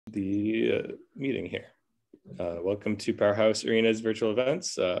the meeting here. Welcome to Powerhouse Arena's virtual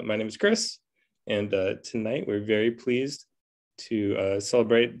events. My name is Chris, and tonight we're very pleased to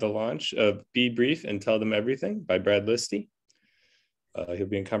celebrate the launch of Be Brief and Tell Them Everything by Brad Listi. He'll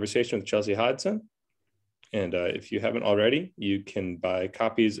be in conversation with Chelsea Hodson. And if you haven't already, you can buy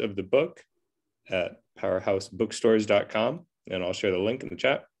copies of the book at powerhousebookstores.com, and I'll share the link in the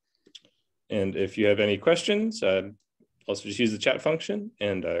chat. And if you have any questions, also just use the chat function,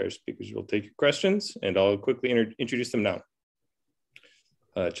 and our speakers will take your questions, and I'll quickly introduce them now.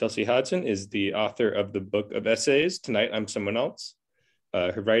 Chelsea Hodson is the author of the book of essays, Tonight I'm Someone Else.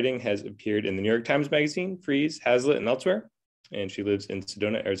 Her writing has appeared in the New York Times Magazine, Frieze, Hazlitt, and elsewhere, and she lives in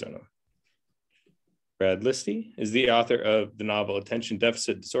Sedona, Arizona. Brad Listi is the author of the novel Attention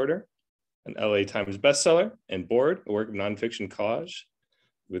Deficit Disorder, an LA Times bestseller, and Bored, a work of nonfiction collage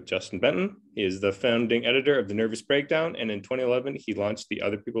with Justin Benton. He is the founding editor of The Nervous Breakdown, and in 2011, he launched the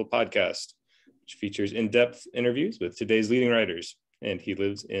Other People podcast, which features in-depth interviews with today's leading writers, and he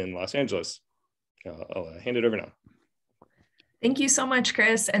lives in Los Angeles. I'll hand it over now. Thank you so much,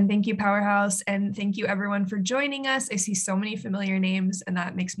 Chris, and thank you, Powerhouse, and thank you everyone for joining us. I see so many familiar names, and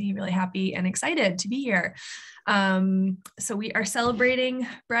that makes me really happy and excited to be here. So we are celebrating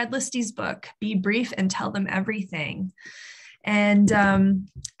Brad Listi's book, Be Brief and Tell Them Everything. And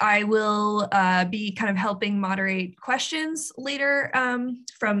I will be kind of helping moderate questions later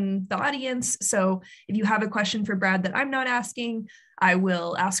from the audience. So if you have a question for Brad that I'm not asking, I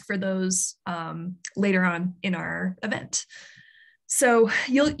will ask for those later on in our event. So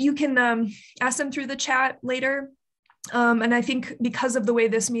you can ask them through the chat later. And I think because of the way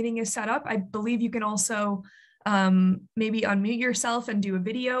this meeting is set up, I believe you can also maybe unmute yourself and do a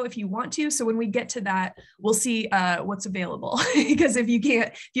video if you want to. So when we get to that, we'll see what's available. Because if you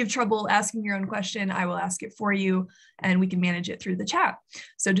have trouble asking your own question, I will ask it for you and we can manage it through the chat.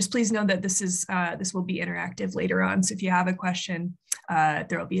 So just please know that this will be interactive later on. So if you have a question,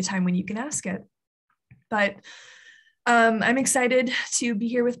 there will be a time when you can ask it. But I'm excited to be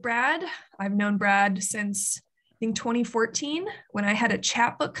here with Brad. I've known Brad since I think 2014 when I had a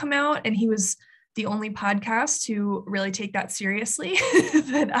chat book come out, and he was the only podcast to really take that seriously,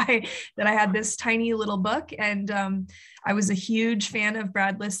 that I had this tiny little book. And I was a huge fan of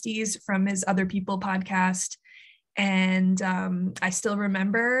Brad Listi's from his Other People podcast. And I still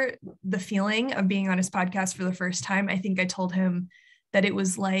remember the feeling of being on his podcast for the first time. I think I told him that it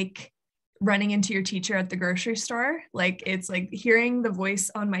was like running into your teacher at the grocery store. Like, it's like hearing the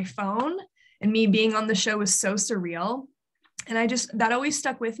voice on my phone, and me being on the show was so surreal. And that always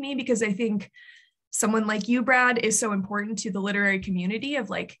stuck with me, because I think someone like you, Brad, is so important to the literary community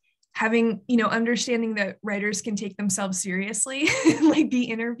of like having, understanding that writers can take themselves seriously, like be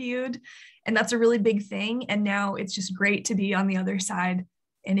interviewed. And that's a really big thing. And now it's just great to be on the other side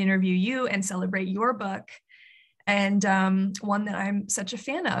and interview you and celebrate your book. And one that I'm such a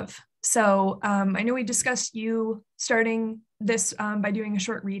fan of. So I know we discussed you starting this by doing a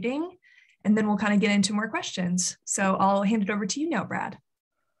short reading, and then we'll kind of get into more questions. So I'll hand it over to you now, Brad.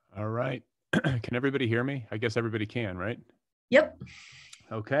 All right. Can everybody hear me? I guess everybody can, right? Yep.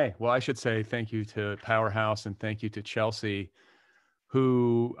 Okay. Well, I should say thank you to Powerhouse and thank you to Chelsea,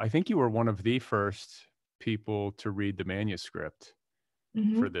 who I think you were one of the first people to read the manuscript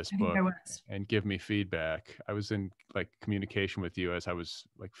for this book and give me feedback. I was in like communication with you as I was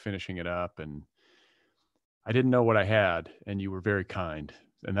like finishing it up, and I didn't know what I had, and you were very kind.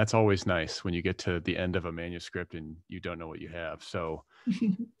 And that's always nice when you get to the end of a manuscript and you don't know what you have. So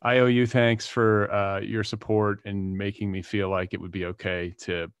I owe you thanks for your support in making me feel like it would be okay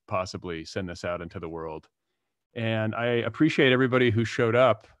to possibly send this out into the world. And I appreciate everybody who showed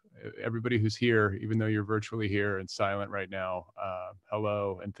up, everybody who's here, even though you're virtually here and silent right now.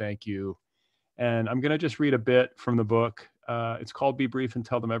 Hello and thank you. And I'm going to just read a bit from the book. It's called Be Brief and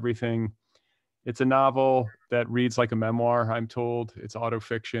Tell Them Everything. It's a novel that reads like a memoir, I'm told. It's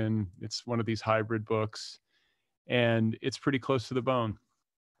autofiction. It's one of these hybrid books, and it's pretty close to the bone.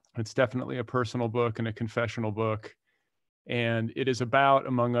 It's definitely a personal book and a confessional book. And it is about,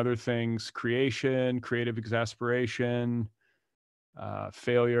 among other things, creation, creative exasperation,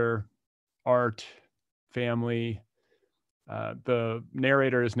 failure, art, family. The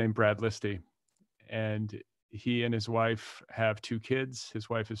narrator is named Brad Listi, and he and his wife have 2 kids. His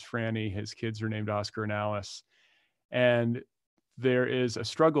wife is Franny. His kids are named Oscar and Alice. And there is a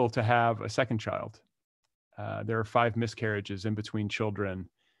struggle to have a second child. There are 5 miscarriages in between children,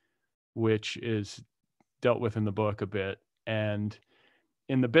 which is dealt with in the book a bit. And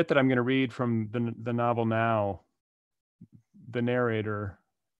in the bit that I'm going to read from the novel now, the narrator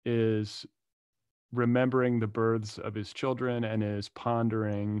is remembering the births of his children and is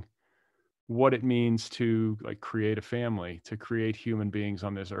pondering what it means to create a family, to create human beings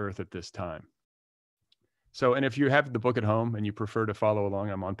on this earth at this time. So, and if you have the book at home and you prefer to follow along,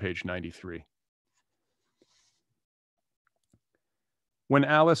 I'm on page 93. When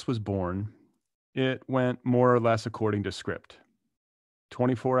Alice was born, it went more or less according to script.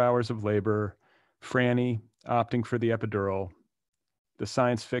 24 hours of labor, Franny opting for the epidural, the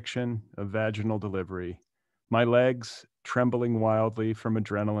science fiction of vaginal delivery, my legs trembling wildly from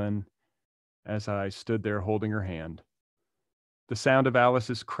adrenaline as I stood there holding her hand, the sound of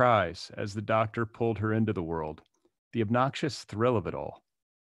Alice's cries as the doctor pulled her into the world, the obnoxious thrill of it all,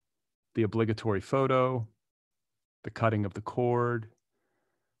 the obligatory photo, the cutting of the cord,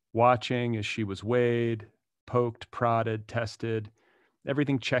 watching as she was weighed, poked, prodded, tested,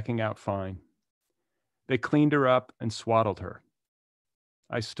 everything checking out fine. They cleaned her up and swaddled her.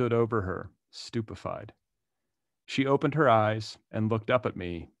 I stood over her, stupefied. She opened her eyes and looked up at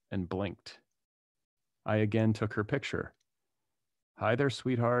me and blinked. I again took her picture. Hi there,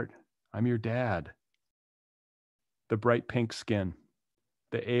 sweetheart. I'm your dad. The bright pink skin,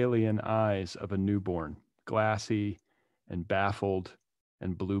 the alien eyes of a newborn, glassy and baffled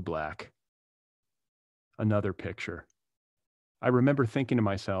and blue-black. Another picture. I remember thinking to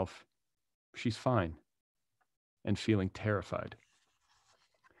myself, she's fine, and feeling terrified.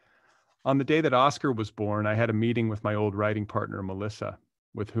 On the day that Oscar was born, I had a meeting with my old writing partner, Melissa,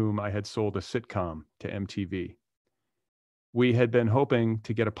 with whom I had sold a sitcom to MTV. We had been hoping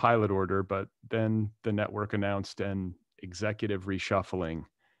to get a pilot order, but then the network announced an executive reshuffling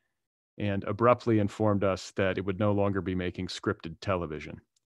and abruptly informed us that it would no longer be making scripted television.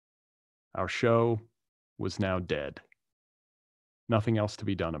 Our show was now dead. Nothing else to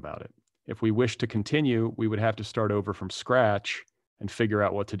be done about it. If we wished to continue, we would have to start over from scratch and figure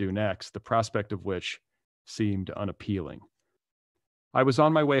out what to do next, the prospect of which seemed unappealing. I was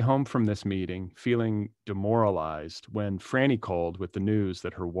on my way home from this meeting, feeling demoralized, when Franny called with the news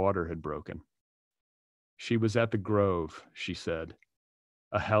that her water had broken. She was at the Grove, she said,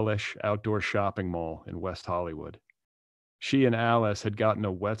 a hellish outdoor shopping mall in West Hollywood. She and Alice had gotten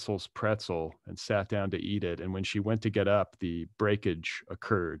a Wetzel's pretzel and sat down to eat it, and when she went to get up, the breakage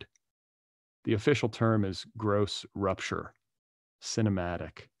occurred. The official term is gross rupture,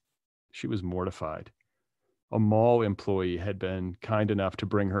 cinematic. She was mortified. A mall employee had been kind enough to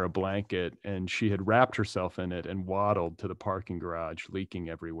bring her a blanket, and she had wrapped herself in it and waddled to the parking garage, leaking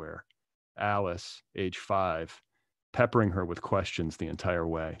everywhere. Alice, age 5, peppering her with questions the entire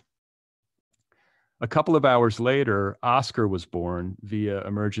way. A couple of hours later, Oscar was born via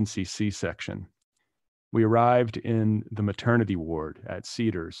emergency C-section. We arrived in the maternity ward at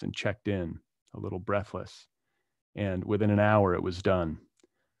Cedars and checked in, a little breathless. And within an hour, it was done.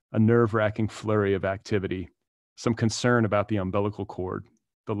 A nerve-wracking flurry of activity, some concern about the umbilical cord,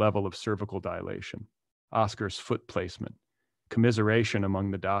 the level of cervical dilation, Oscar's foot placement, commiseration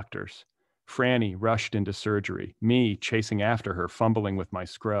among the doctors. Franny rushed into surgery, me chasing after her, fumbling with my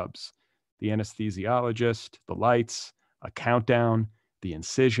scrubs. The anesthesiologist, the lights, a countdown, the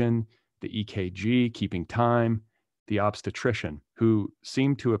incision, the EKG keeping time, the obstetrician, who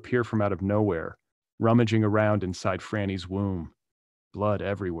seemed to appear from out of nowhere, rummaging around inside Franny's womb, blood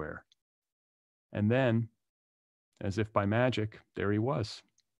everywhere. And then, as if by magic, there he was,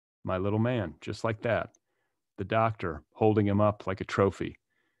 my little man, just like that. The doctor holding him up like a trophy.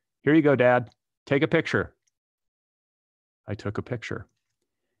 Here you go, Dad. Take a picture. I took a picture.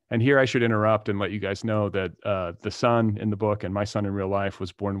 And here I should interrupt and let you guys know that the son in the book and my son in real life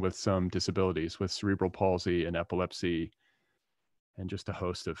was born with some disabilities, with cerebral palsy and epilepsy and just a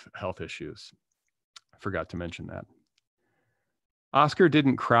host of health issues. I forgot to mention that. Oscar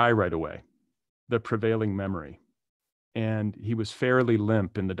didn't cry right away, the prevailing memory. And he was fairly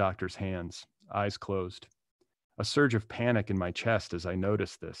limp in the doctor's hands, eyes closed. A surge of panic in my chest as I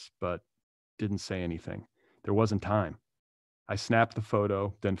noticed this, but didn't say anything. There wasn't time. I snapped the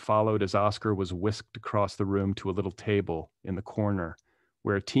photo, then followed as Oscar was whisked across the room to a little table in the corner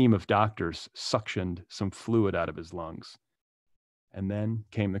where a team of doctors suctioned some fluid out of his lungs. And then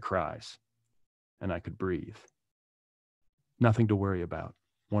came the cries, and I could breathe. Nothing to worry about,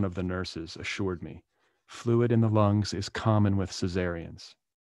 one of the nurses assured me. Fluid in the lungs is common with cesareans.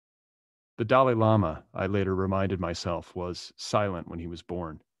 The Dalai Lama, I later reminded myself, was silent when he was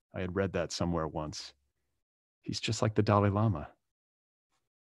born. I had read that somewhere once. He's just like the Dalai Lama.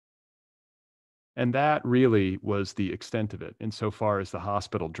 And that really was the extent of it, insofar as the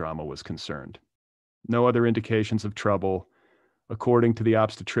hospital drama was concerned. No other indications of trouble. According to the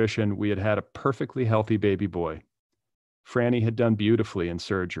obstetrician, we had had a perfectly healthy baby boy. Franny had done beautifully in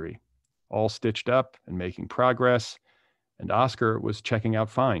surgery. all stitched up and making progress, and Oscar was checking out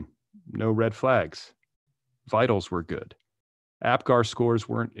fine. No red flags. Vitals were good. APGAR scores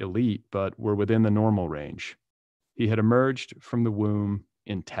weren't elite, but were within the normal range. He had emerged from the womb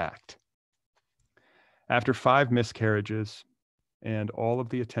intact. After 5 miscarriages and all of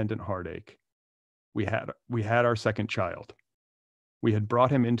the attendant heartache, we had our second child. We had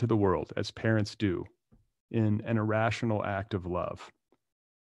brought him into the world, as parents do, in an irrational act of love.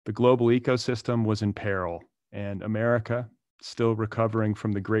 The global ecosystem was in peril, and America, still recovering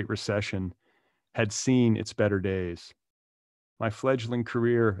from the Great Recession, had seen its better days. My fledgling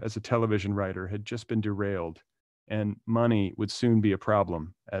career as a television writer had just been derailed, and money would soon be a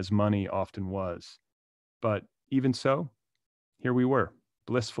problem, as money often was. But even so, here we were,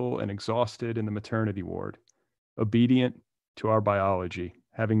 blissful and exhausted in the maternity ward, obedient to our biology,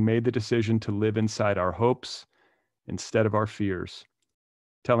 having made the decision to live inside our hopes instead of our fears,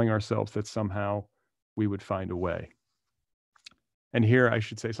 telling ourselves that somehow we would find a way. And here I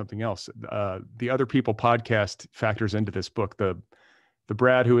should say something else. The Other People podcast factors into this book. The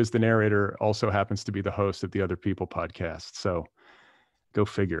Brad, who is the narrator, also happens to be the host of the Other People podcast. So go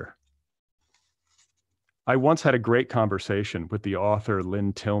figure. I once had a great conversation with the author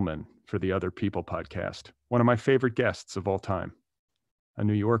Lynn Tillman for the Other People podcast, one of my favorite guests of all time, a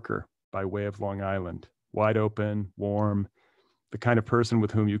New Yorker by way of Long Island, wide open, warm, the kind of person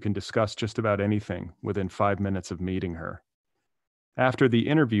with whom you can discuss just about anything within 5 minutes of meeting her. After the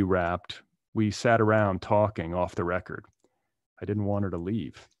interview wrapped, we sat around talking off the record. I didn't want her to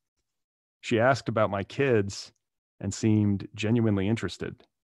leave. She asked about my kids and seemed genuinely interested.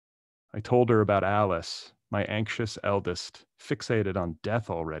 I told her about Alice, my anxious eldest, fixated on death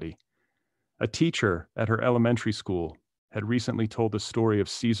already. A teacher at her elementary school had recently told the story of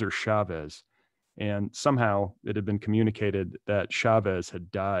Cesar Chavez, and somehow it had been communicated that Chavez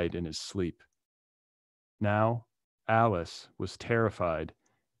had died in his sleep. Now, Alice was terrified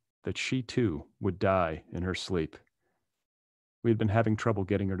that she too would die in her sleep. We had been having trouble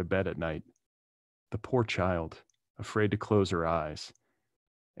getting her to bed at night. The poor child, afraid to close her eyes.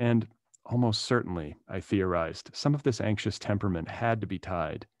 And almost certainly, I theorized, some of this anxious temperament had to be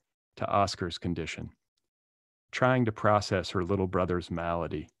tied to Oscar's condition, trying to process her little brother's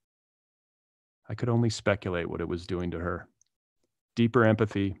malady. I could only speculate what it was doing to her. Deeper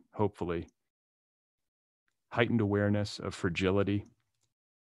empathy, hopefully. Heightened awareness of fragility.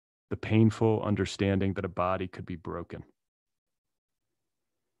 The painful understanding that a body could be broken.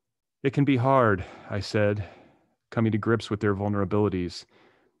 It can be hard, I said, coming to grips with their vulnerabilities.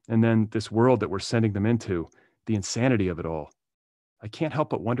 And then this world that we're sending them into, the insanity of it all. I can't help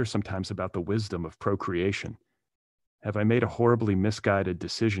but wonder sometimes about the wisdom of procreation. Have I made a horribly misguided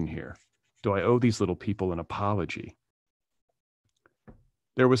decision here? Do I owe these little people an apology?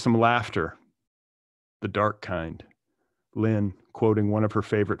 There was some laughter, the dark kind. Lynn quoting one of her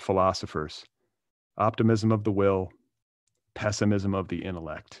favorite philosophers, optimism of the will, pessimism of the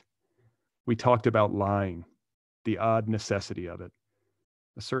intellect. We talked about lying, the odd necessity of it,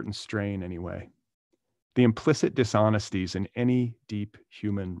 a certain strain anyway, the implicit dishonesties in any deep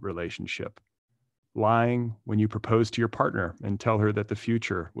human relationship. Lying when you propose to your partner and tell her that the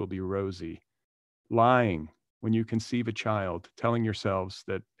future will be rosy. Lying when you conceive a child, telling yourselves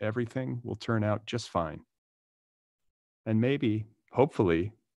that everything will turn out just fine. And maybe,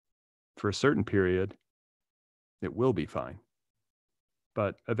 hopefully, for a certain period, it will be fine.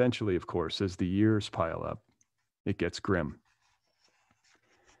 But eventually, of course, as the years pile up, it gets grim.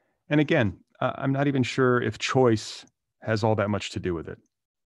 And again, I'm not even sure if choice has all that much to do with it.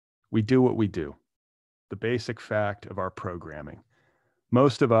 We do what we do. The basic fact of our programming.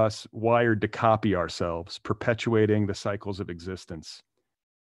 Most of us wired to copy ourselves, perpetuating the cycles of existence.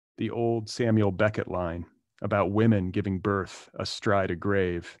 The old Samuel Beckett line about women giving birth astride a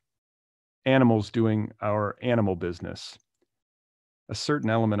grave. Animals doing our animal business. A certain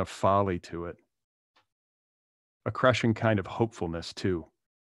element of folly to it. A crushing kind of hopefulness, too.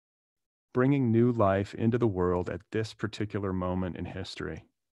 Bringing new life into the world at this particular moment in history.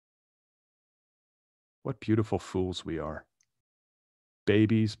 What beautiful fools we are.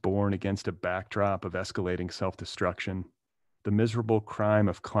 Babies born against a backdrop of escalating self-destruction. The miserable crime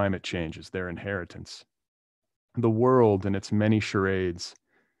of climate change is their inheritance. The world and its many charades.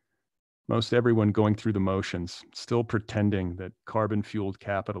 Most everyone going through the motions, still pretending that carbon-fueled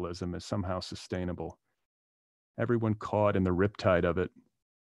capitalism is somehow sustainable. Everyone caught in the riptide of it,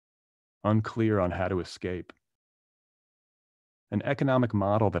 unclear on how to escape. An economic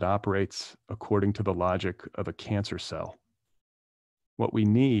model that operates according to the logic of a cancer cell. What we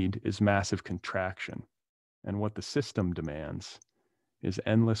need is massive contraction, and what the system demands is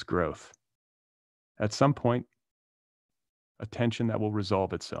endless growth. At some point, a tension that will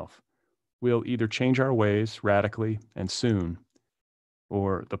resolve itself. We'll either change our ways radically and soon,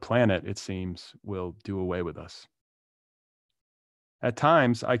 or the planet, it seems, will do away with us. At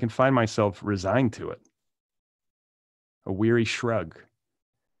times, I can find myself resigned to it. A weary shrug,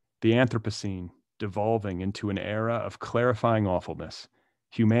 the Anthropocene devolving into an era of clarifying awfulness,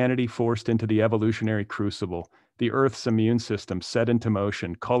 humanity forced into the evolutionary crucible, the Earth's immune system set into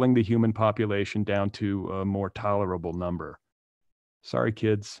motion, culling the human population down to a more tolerable number. Sorry,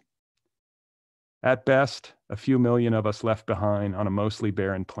 kids. At best, a few million of us left behind on a mostly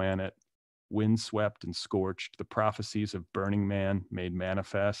barren planet, windswept and scorched, the prophecies of Burning Man made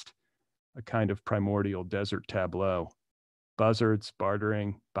manifest, a kind of primordial desert tableau. Buzzards,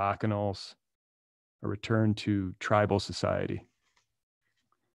 bartering, bacchanals, a return to tribal society.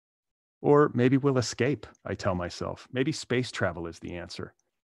 Or maybe we'll escape, I tell myself. Maybe space travel is the answer,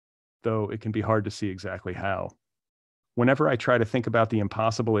 though it can be hard to see exactly how. Whenever I try to think about the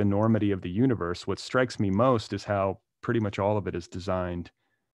impossible enormity of the universe, what strikes me most is how pretty much all of it is designed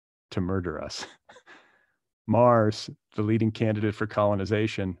to murder us. Mars, the leading candidate for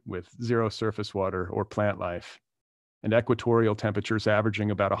colonization with zero surface water or plant life, and equatorial temperatures averaging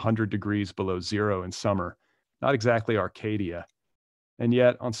about 100 degrees below zero in summer. Not exactly Arcadia. And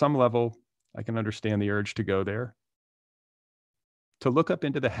yet, on some level, I can understand the urge to go there. To look up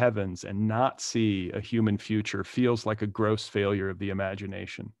into the heavens and not see a human future feels like a gross failure of the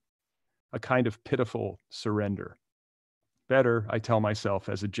imagination, a kind of pitiful surrender. Better, I tell myself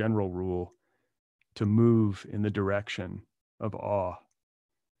as a general rule, to move in the direction of awe.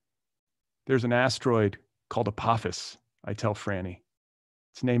 There's an asteroid called Apophis, I tell Franny.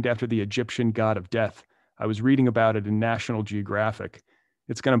 It's named after the Egyptian god of death. I was reading about it in National Geographic.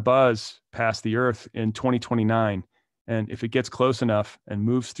 It's going to buzz past the Earth in 2029. And if it gets close enough and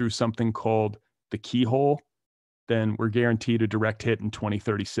moves through something called the keyhole, then we're guaranteed a direct hit in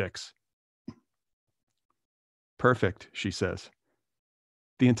 2036. Perfect, she says.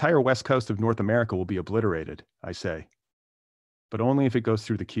 The entire west coast of North America will be obliterated, I say. But only if it goes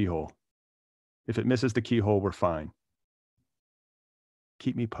through the keyhole. If it misses the keyhole, we're fine.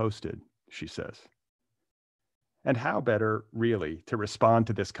 Keep me posted, she says. And how better, really, to respond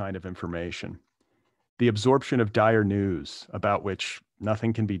to this kind of information? The absorption of dire news about which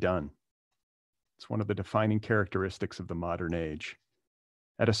nothing can be done. It's one of the defining characteristics of the modern age.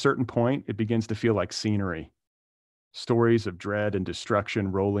 At a certain point, it begins to feel like scenery. Stories of dread and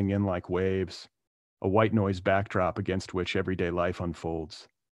destruction rolling in like waves, a white noise backdrop against which everyday life unfolds.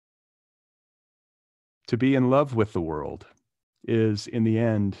 To be in love with the world is, in the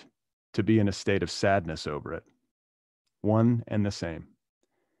end, to be in a state of sadness over it. One and the same.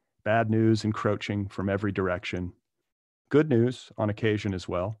 Bad news encroaching from every direction. Good news on occasion as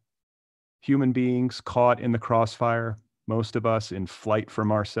well. Human beings caught in the crossfire, most of us in flight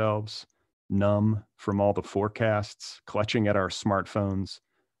from ourselves, numb from all the forecasts, clutching at our smartphones,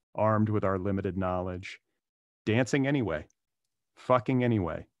 armed with our limited knowledge, dancing anyway, fucking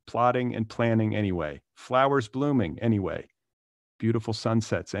anyway, plotting and planning anyway, flowers blooming anyway, beautiful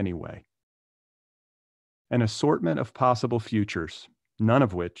sunsets anyway. An assortment of possible futures, none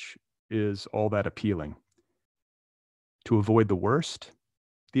of which is all that appealing. To avoid the worst,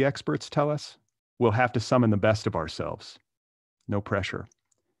 the experts tell us, we'll have to summon the best of ourselves. No pressure.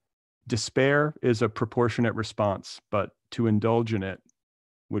 Despair is a proportionate response, but to indulge in it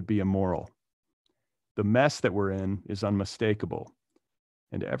would be immoral. The mess that we're in is unmistakable,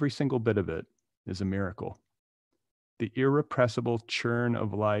 and every single bit of it is a miracle. The irrepressible churn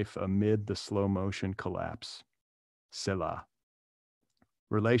of life amid the slow motion collapse. Selah.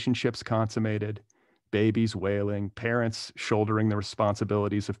 Relationships consummated, babies wailing, parents shouldering the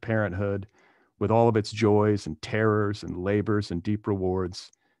responsibilities of parenthood with all of its joys and terrors and labors and deep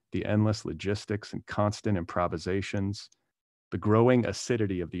rewards, the endless logistics and constant improvisations, the growing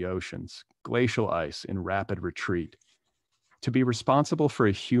acidity of the oceans, glacial ice in rapid retreat. To be responsible for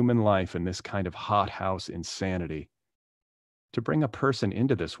a human life in this kind of hothouse insanity, to bring a person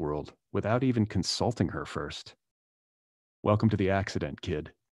into this world without even consulting her first. Welcome to the accident,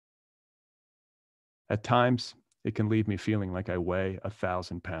 kid. At times, it can leave me feeling like I weigh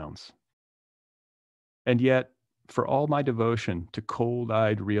 1,000 pounds. And yet, for all my devotion to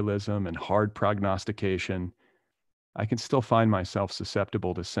cold-eyed realism and hard prognostication, I can still find myself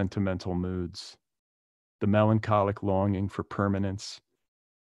susceptible to sentimental moods, the melancholic longing for permanence,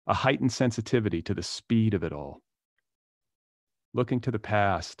 a heightened sensitivity to the speed of it all. Looking to the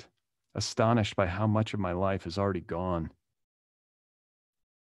past, astonished by how much of my life is already gone.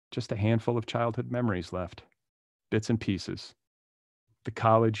 Just a handful of childhood memories left, bits and pieces. The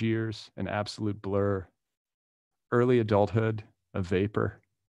college years, an absolute blur. Early adulthood, a vapor.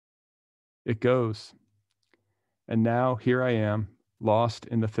 It goes. And now here I am, lost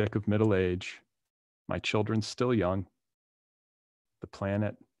in the thick of middle age. My children still young. The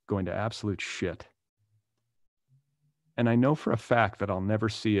planet going to absolute shit. And I know for a fact that I'll never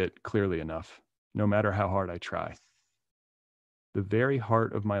see it clearly enough, no matter how hard I try. The very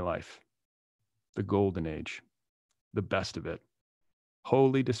heart of my life, the golden age, the best of it,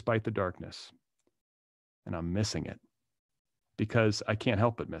 wholly despite the darkness. And I'm missing it because I can't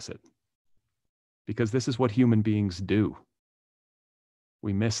help but miss it. Because this is what human beings do.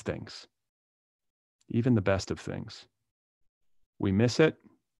 We miss things, even the best of things. We miss it,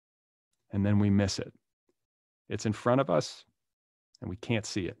 and then we miss it. It's in front of us, and we can't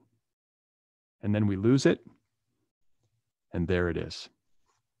see it. And then we lose it, and there it is.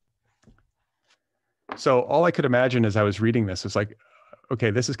 So all I could imagine as I was reading this is like, okay,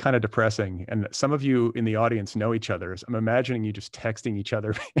 this is kind of depressing. And some of you in the audience know each other. So I'm imagining you just texting each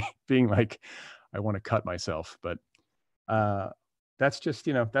other, being like, I want to cut myself. But that's just,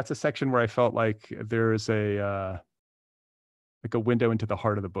 that's a section where I felt like there is a window into the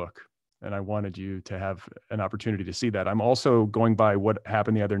heart of the book. And I wanted you to have an opportunity to see that. I'm also going by what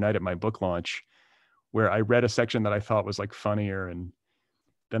happened the other night at my book launch, where I read a section that I thought was like funnier. And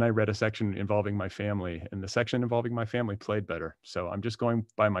then I read a section involving my family, and the section involving my family played better. So I'm just going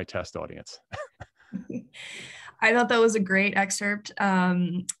by my test audience. I thought that was a great excerpt.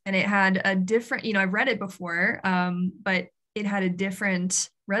 And it had a different, I've read it before, but it had a different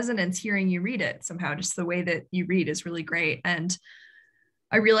resonance hearing you read it somehow. Just the way that you read is really great. And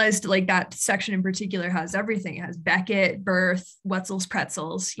I realized like that section in particular has everything. It has Beckett, birth, Wetzel's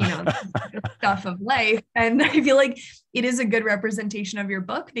pretzels, the stuff of life. And I feel like it is a good representation of your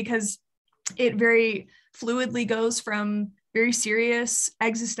book because it very fluidly goes from very serious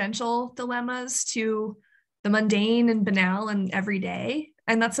existential dilemmas to the mundane and banal and everyday.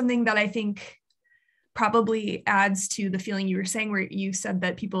 And that's something that I think probably adds to the feeling you were saying, where you said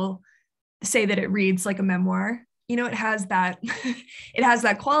that people say that it reads like a memoir. It has that, it has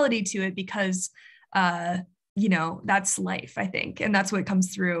that quality to it because, that's life, I think. And that's what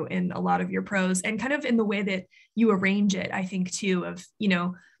comes through in a lot of your prose and kind of in the way that you arrange it, I think too, of,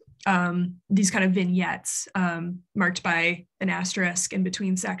 these kind of vignettes marked by an asterisk in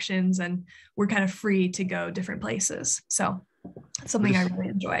between sections, and we're kind of free to go different places. So it's something I really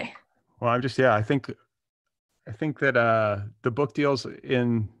enjoy. Well, I think that the book deals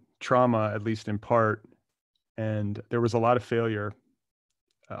in trauma, at least in part. And there was a lot of failure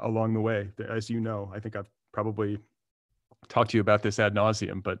along the way. As you know, I think I've probably talked to you about this ad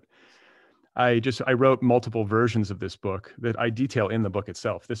nauseum, but I wrote multiple versions of this book that I detail in the book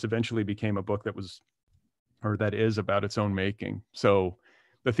itself. This eventually became a book that is about its own making. So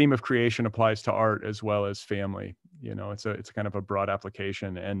the theme of creation applies to art as well as family. It's kind of a broad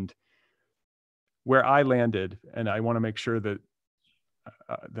application. And where I landed, and I want to make sure that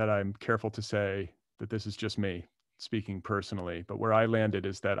I'm careful to say that this is just me speaking personally, but where I landed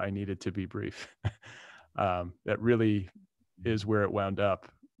is that I needed to be brief. That really is where it wound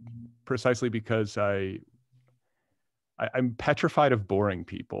up, precisely because I'm petrified of boring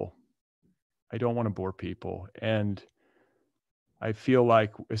people. I don't want to bore people. And I feel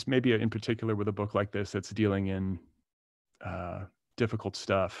like it's maybe in particular with a book like this that's dealing in difficult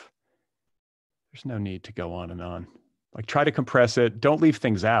stuff, there's no need to go on and on. Like, try to compress it. Don't leave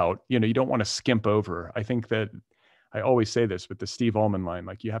things out. You don't want to skimp over. I think that I always say this with the Steve Allman line,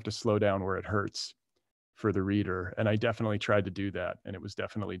 like, you have to slow down where it hurts for the reader. And I definitely tried to do that. And it was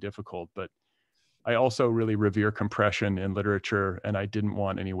definitely difficult, but I also really revere compression in literature, and I didn't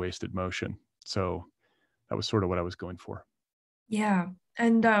want any wasted motion. So that was sort of what I was going for. Yeah.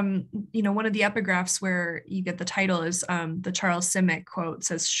 And, one of the epigraphs where you get the title is the Charles Simic quote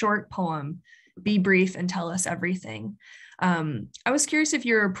says, "Short poem, be brief and tell us everything." I was curious if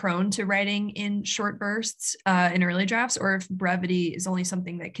you're prone to writing in short bursts in early drafts, or if brevity is only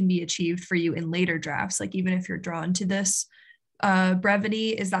something that can be achieved for you in later drafts. Like, even if you're drawn to this brevity,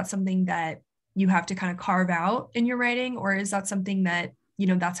 is that something that you have to kind of carve out in your writing? Or is that something that,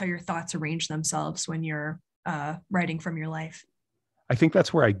 that's how your thoughts arrange themselves when you're writing from your life? I think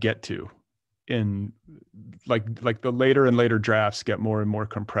that's where I get to. In like the later and later drafts get more and more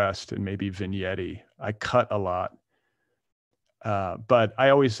compressed and maybe vignette-y. I cut a lot. But I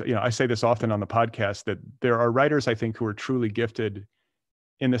always, I say this often on the podcast, that there are writers, I think, who are truly gifted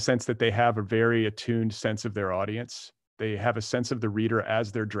in the sense that they have a very attuned sense of their audience. They have a sense of the reader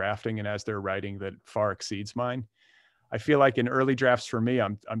as they're drafting and as they're writing that far exceeds mine. I feel like in early drafts for me,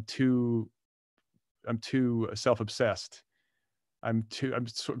 I'm too self-obsessed. I'm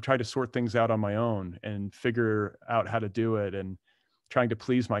trying to sort things out on my own and figure out how to do it and trying to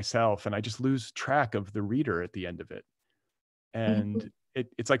please myself. And I just lose track of the reader at the end of it. And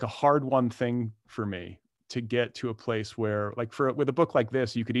it's like a hard won thing for me to get to a place where, like, with a book like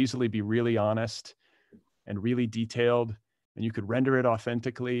this, you could easily be really honest and really detailed, and you could render it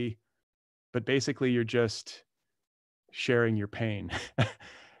authentically, but basically you're just sharing your pain.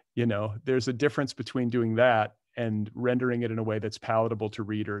 There's a difference between doing that and rendering it in a way that's palatable to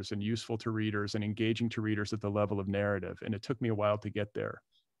readers and useful to readers and engaging to readers at the level of narrative. And it took me a while to get there.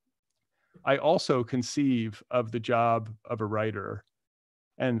 I also conceive of the job of a writer.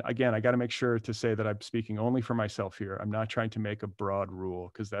 And again, I got to make sure to say that I'm speaking only for myself here. I'm not trying to make a broad rule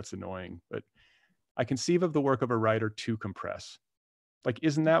because that's annoying, but I conceive of the work of a writer to compress. Like,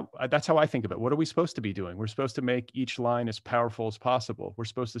 that's how I think of it. What are we supposed to be doing? We're supposed to make each line as powerful as possible. We're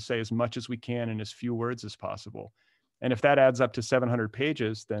supposed to say as much as we can in as few words as possible. And if that adds up to 700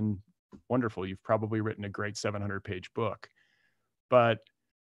 pages, then wonderful. You've probably written a great 700-page book. But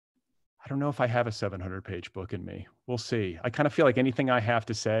I don't know if I have a 700-page book in me. We'll see. I kind of feel like anything I have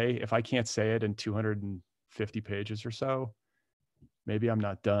to say, if I can't say it in 250 pages or so, maybe I'm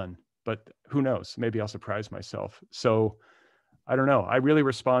not done. But who knows? Maybe I'll surprise myself. So I don't know. I really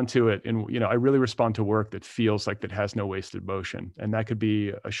respond to it. And, I really respond to work that feels like that has no wasted motion. And that could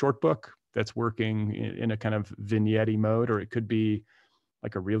be a short book that's working in a kind of vignette mode, or it could be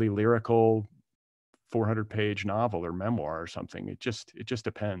like a really lyrical 400-page novel or memoir or something. It just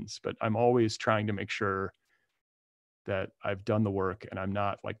depends. But I'm always trying to make sure that I've done the work and I'm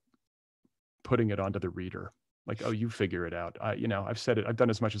not like putting it onto the reader. Like, oh, you figure it out. I've said it. I've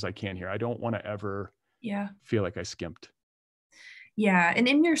done as much as I can here. I don't want to ever feel like I skimped. Yeah. And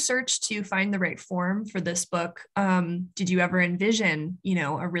in your search to find the right form for this book, did you ever envision,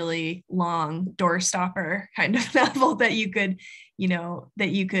 a really long doorstopper kind of novel that you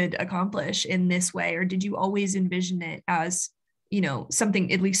could accomplish in this way? Or did you always envision it as,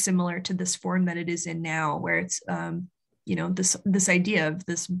 something at least similar to this form that it is in now, where it's, this idea of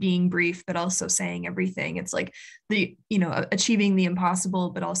this being brief, but also saying everything? It's like achieving the impossible,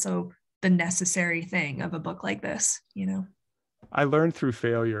 but also the necessary thing of a book like this, I learned through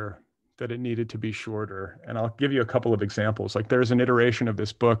failure that it needed to be shorter. And I'll give you a couple of examples. Like, there's an iteration of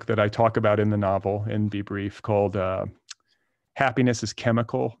this book that I talk about in the novel, in Be Brief, called Happiness is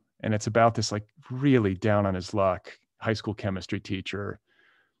Chemical. And it's about this like really down on his luck high school chemistry teacher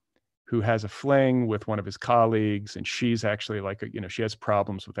who has a fling with one of his colleagues. And she's actually like, she has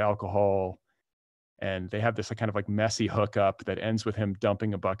problems with alcohol. And they have this kind of like messy hookup that ends with him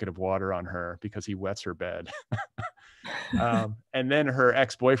dumping a bucket of water on her because he wets her bed. And then her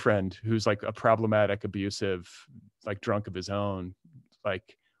ex-boyfriend, who's like a problematic, abusive, like drunk of his own,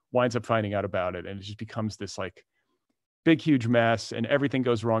 like winds up finding out about it. And it just becomes this like big, huge mess, and everything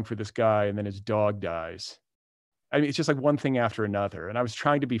goes wrong for this guy. And then his dog dies. I mean, it's just like one thing after another. And I was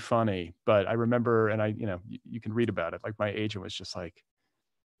trying to be funny, but I remember, and you can read about it. Like, my agent was just like,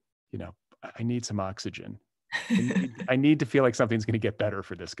 I need some oxygen. I need to feel like something's going to get better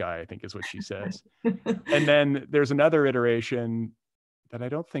for this guy, I think is what she says. And then there's another iteration that I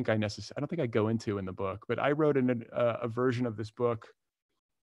don't think I go into in the book, but I wrote a version of this book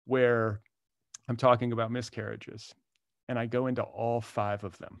where I'm talking about miscarriages, and I go into all 5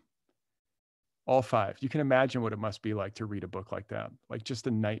 of them. All 5. You can imagine what it must be like to read a book like that, like just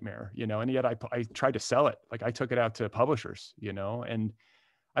a nightmare, and yet I tried to sell it. Like, I took it out to publishers, and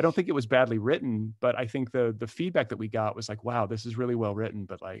I don't think it was badly written, but I think the feedback that we got was like, wow, this is really well written,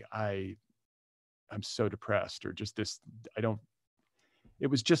 but like, I'm so depressed, or just this, it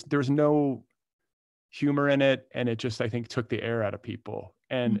was just, there's no humor in it. And it just, I think, took the air out of people.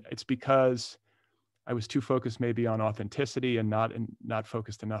 And it's because I was too focused maybe on authenticity and not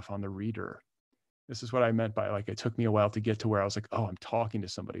focused enough on the reader. This is what I meant by, like, it took me a while to get to where I was like, oh, I'm talking to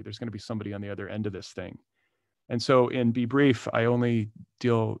somebody. There's going to be somebody on the other end of this thing. And so in Be Brief, I only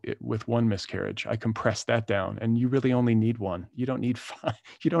deal with one miscarriage. I compress that down, and you really only need one. You don't need 5.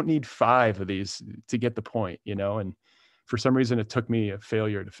 You don't need 5 of these to get the point, And for some reason, it took me a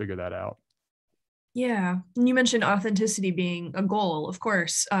failure to figure that out. Yeah, and you mentioned authenticity being a goal, of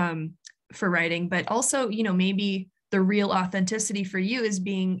course, for writing, but also, maybe the real authenticity for you is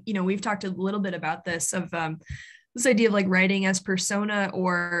being, we've talked a little bit about this of this idea of like writing as persona,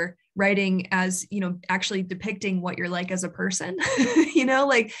 or writing as, actually depicting what you're like as a person.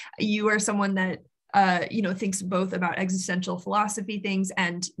 Like, you are someone that, thinks both about existential philosophy things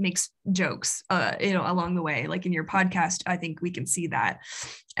and makes jokes, along the way. Like in your podcast, I think we can see that.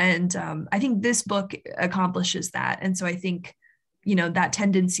 And I think this book accomplishes that. And so I think, that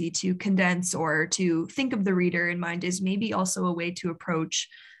tendency to condense or to think of the reader in mind is maybe also a way to approach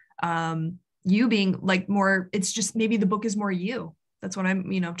you being like more, it's just maybe the book is more you. That's what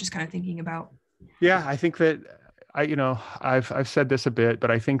I'm, just kind of thinking about. Yeah, I think that I've said this a bit,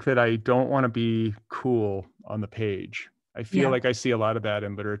 but I think that I don't want to be cool on the page. I feel like I see a lot of that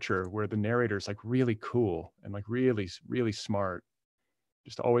in literature where the narrator is like really cool and like really, really smart,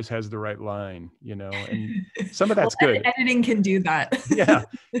 just always has the right line, and some of that's good. Editing can do that. Yeah.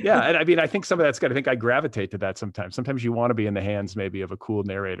 And I mean, I think some of that's good. I think I gravitate to that sometimes. Sometimes you want to be in the hands maybe of a cool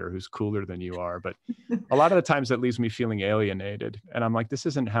narrator who's cooler than you are, but a lot of the times that leaves me feeling alienated. And I'm like, this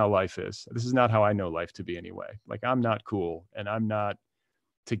isn't how life is. This is not how I know life to be anyway. Like, I'm not cool and I'm not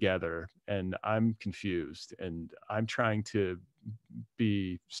together and I'm confused and I'm trying to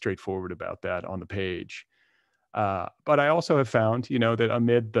be straightforward about that on the page. But I also have found, that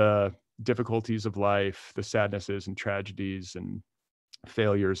amid the difficulties of life, the sadnesses and tragedies and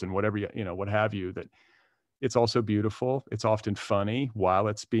failures and whatever, what have you, that it's also beautiful. It's often funny while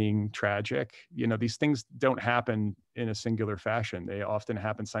it's being tragic. These things don't happen in a singular fashion. They often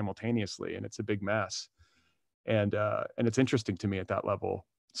happen simultaneously, and it's a big mess. And it's interesting to me at that level.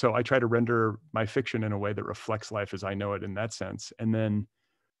 So I try to render my fiction in a way that reflects life as I know it in that sense. And then,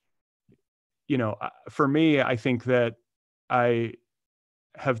 for me, I think that I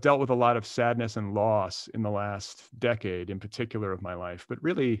have dealt with a lot of sadness and loss in the last decade in particular of my life, but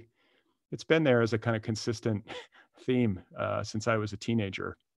really it's been there as a kind of consistent theme since I was a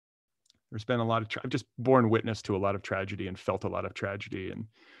teenager. There's been a lot of, I've just borne witness to a lot of tragedy and felt a lot of tragedy. And,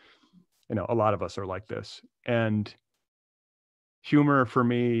 a lot of us are like this. And humor for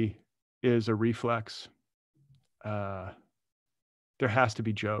me is a reflex. There has to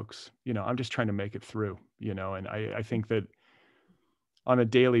be jokes, I'm just trying to make it through, and I think that on a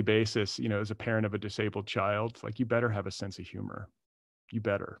daily basis, as a parent of a disabled child, like, you better have a sense of humor. You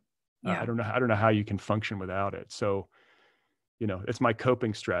better. I don't know how you can function without it. So, it's my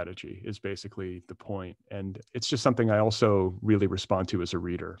coping strategy is basically the point. And it's just something I also really respond to as a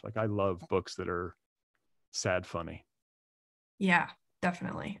reader. Like, I love books that are sad, funny. Yeah,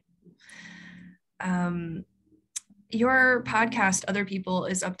 definitely. Your podcast, Other People,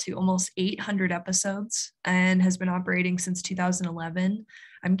 is up to almost 800 episodes and has been operating since 2011.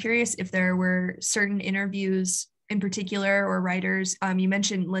 I'm curious if there were certain interviews in particular or writers. You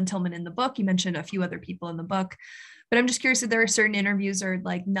mentioned Lynn Tillman in the book. You mentioned a few other people in the book. But I'm just curious if there are certain interviews or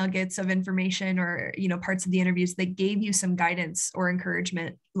like nuggets of information or, parts of the interviews that gave you some guidance or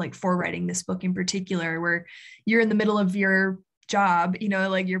encouragement, like for writing this book in particular, where you're in the middle of your job,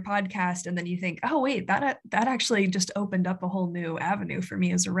 like your podcast, and then you think, oh wait, that actually just opened up a whole new avenue for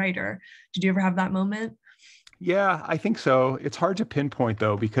me as a writer. Did you ever have that moment? Yeah, I think so. It's hard to pinpoint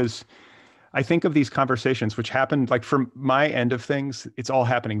though, because I think of these conversations which happened, like, from my end of things, it's all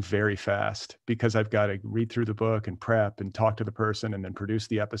happening very fast because I've got to read through the book and prep and talk to the person and then produce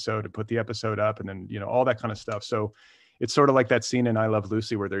the episode and put the episode up and then, all that kind of stuff. So it's sort of like that scene in I Love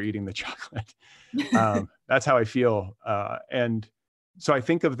Lucy where they're eating the chocolate. That's how I feel. And so I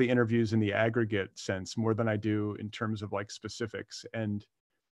think of the interviews in the aggregate sense more than I do in terms of like specifics. And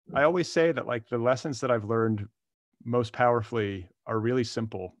I always say that, like, the lessons that I've learned most powerfully are really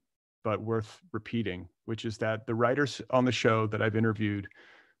simple, but worth repeating, which is that the writers on the show that I've interviewed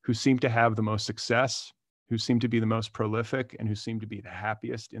who seem to have the most success, who seem to be the most prolific, and who seem to be the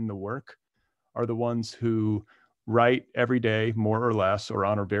happiest in the work are the ones who write every day, more or less, or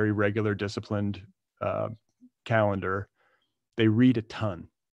on a very regular, disciplined calendar. They read a ton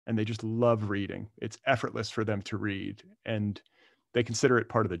and they just love reading. It's effortless for them to read. And they consider it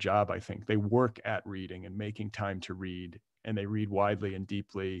part of the job, I think. They work at reading and making time to read, and they read widely and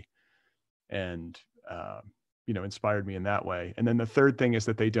deeply, and inspired me in that way. And then the third thing is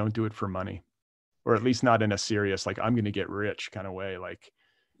that they don't do it for money, or at least not in a serious, like, I'm going to get rich kind of way, like,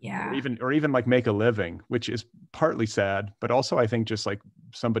 or even like make a living, which is partly sad, but also I think just like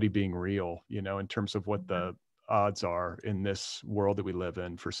somebody being real, in terms of what the odds are in this world that we live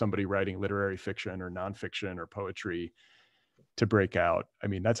in for somebody writing literary fiction or nonfiction or poetry to break out. I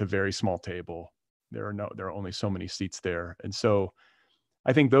mean, that's a very small table. There are only so many seats there. And so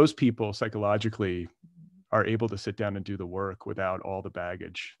I think those people psychologically are able to sit down and do the work without all the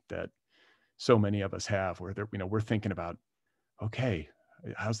baggage that so many of us have, where we're thinking about, okay,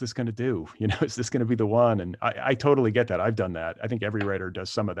 how's this going to do? Is this going to be the one? And I totally get that. I've done that. I think every writer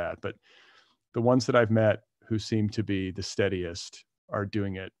does some of that, but the ones that I've met who seem to be the steadiest are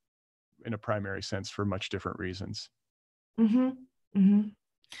doing it in a primary sense for much different reasons. Mm-hmm. Mm-hmm.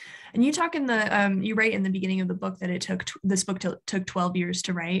 And you talk in the, you write in the beginning of the book that this book took 12 years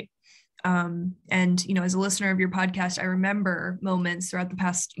to write. And, as a listener of your podcast, I remember moments throughout the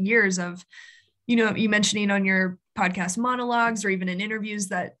past years of, you mentioning on your podcast monologues or even in interviews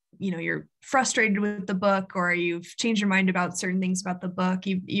that, you're frustrated with the book, or you've changed your mind about certain things about the book.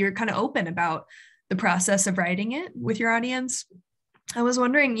 You're kind of open about the process of writing it with your audience. I was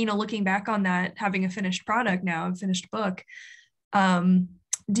wondering, looking back on that, having a finished product now, a finished book,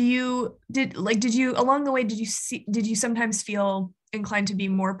 did you along the way, did you sometimes feel inclined to be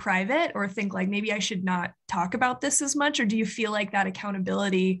more private, or think like, maybe I should not talk about this as much? Or do you feel like that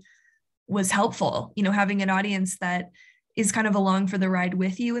accountability was helpful, having an audience that is kind of along for the ride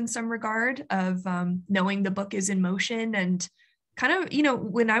with you in some regard of knowing the book is in motion? And kind of,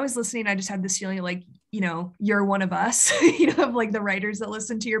 when I was listening, I just had this feeling like, you're one of us, of like the writers that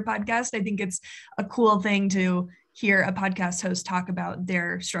listen to your podcast. I think it's a cool thing to hear a podcast host talk about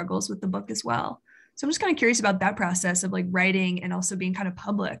their struggles with the book as well. So I'm just kind of curious about that process of like writing and also being kind of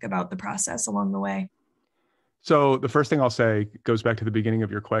public about the process along the way. So the first thing I'll say goes back to the beginning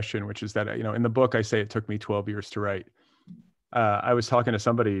of your question, which is that, in the book, I say it took me 12 years to write. I was talking to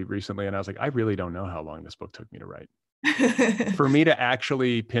somebody recently and I was like, I really don't know how long this book took me to write. For me to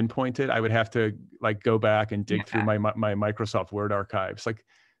actually pinpoint it, I would have to like go back and dig through my Microsoft Word archives. Like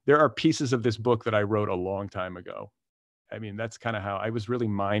there are pieces of this book that I wrote a long time ago. I mean, that's kind of how I was really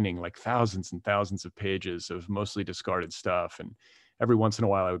mining like thousands and thousands of pages of mostly discarded stuff. And every once in a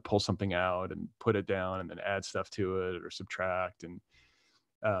while I would pull something out and put it down and then add stuff to it or subtract. And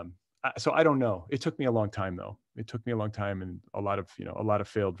so I don't know. It took me a long time though. It took me a long time and a lot of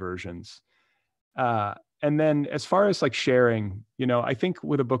failed versions. And then as far as like sharing, I think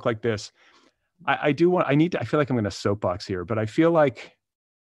with a book like this, I feel like I'm going to soapbox here, but I feel like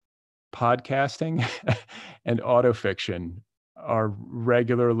podcasting and autofiction are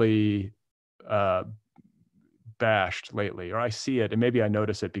regularly bashed lately, or I see it and maybe I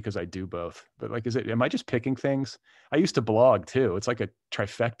notice it because I do both. But like, am I just picking things? I used to blog too. It's like a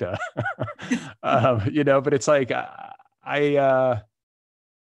trifecta, but it's like,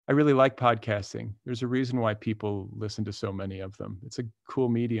 I really like podcasting. There's a reason why people listen to so many of them. It's a cool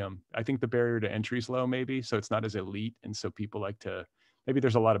medium. I think the barrier to entry is low maybe, so it's not as elite. And so people like to, maybe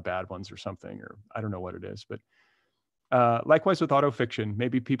there's a lot of bad ones or something, or I don't know what it is, but likewise with autofiction,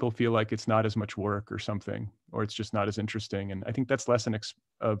 maybe people feel like it's not as much work or something, or it's just not as interesting. And I think that's less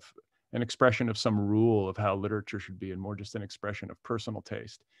of an expression of some rule of how literature should be and more just an expression of personal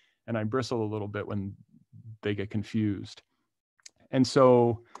taste. And I bristle a little bit when they get confused. And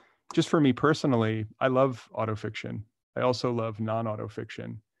so just for me personally, I love autofiction. I also love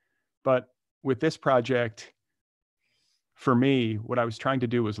non-autofiction. But with this project, for me, what I was trying to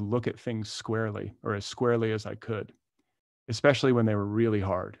do was look at things squarely, or as squarely as I could, especially when they were really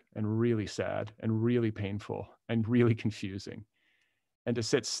hard and really sad and really painful and really confusing, and to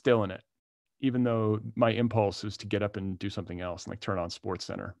sit still in it, even though my impulse is to get up and do something else and like turn on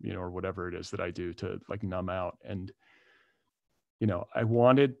SportsCenter, or whatever it is that I do to like numb out. And I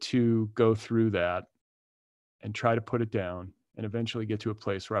wanted to go through that and try to put it down and eventually get to a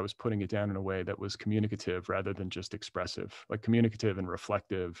place where I was putting it down in a way that was communicative rather than just expressive, like communicative and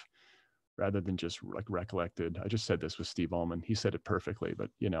reflective rather than just like recollected. I just said this with Steve Allman. He said it perfectly, but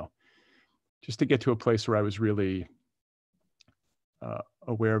just to get to a place where I was really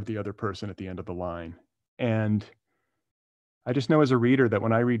aware of the other person at the end of the line. And I just know as a reader that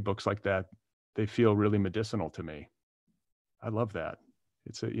when I read books like that, they feel really medicinal to me. I love that.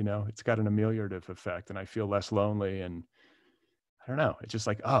 It's it's got an ameliorative effect and I feel less lonely. And I don't know, it's just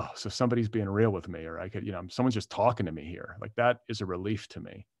like, oh, so somebody's being real with me, or I could, someone's just talking to me here. Like that is a relief to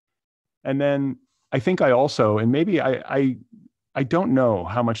me. And then I think I also, and maybe I don't know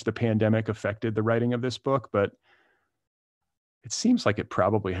how much the pandemic affected the writing of this book, but it seems like it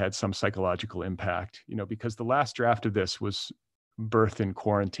probably had some psychological impact, because the last draft of this was birthed in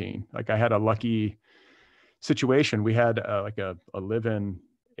quarantine. Like I had a lucky situation. We had like a live-in,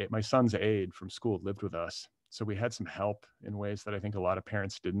 my son's aide from school lived with us. So we had some help in ways that I think a lot of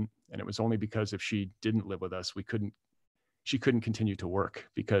parents didn't. And it was only because if she didn't live with us, she couldn't continue to work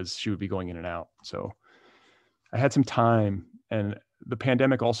because she would be going in and out. So I had some time, and the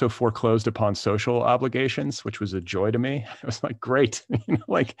pandemic also foreclosed upon social obligations, which was a joy to me. It was like, great,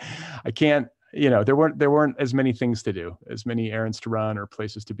 like I can't, there weren't as many things to do, as many errands to run or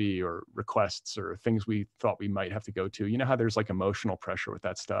places to be or requests or things we thought we might have to go to. You know how there's like emotional pressure with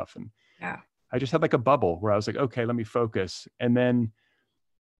that stuff. And yeah, I just had like a bubble where I was like, okay, let me focus. And then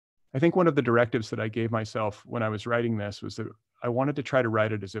I think one of the directives that I gave myself when I was writing this was that I wanted to try to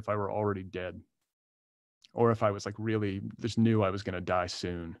write it as if I were already dead, or if I was like really just knew I was going to die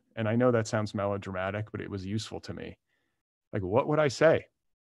soon. And I know that sounds melodramatic, but it was useful to me. Like, what would I say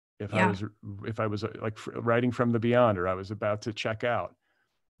If I was like writing from the beyond, or I was about to check out,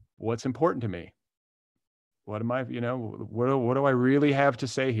 what's important to me? What am I, what do I really have to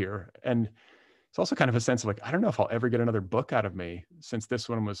say here? And it's also kind of a sense of like, I don't know if I'll ever get another book out of me, since this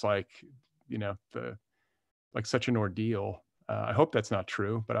one was like, like such an ordeal. I hope that's not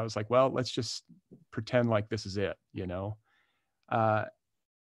true, but I was like, well, let's just pretend like this is it,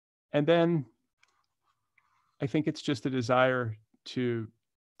 and then I think it's just a desire to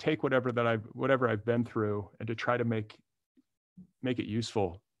take whatever I've been through and to try to make it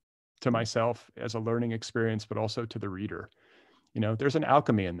useful to myself as a learning experience, but also to the reader. There's an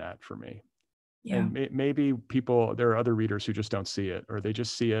alchemy in that for me. Yeah. And maybe there are other readers who just don't see it, or they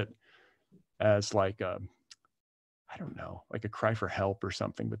just see it as like, I don't know, like a cry for help or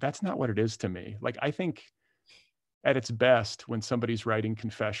something, but that's not what it is to me. Like, I think at its best, when somebody's writing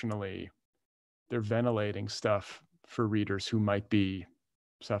confessionally, they're ventilating stuff for readers who might be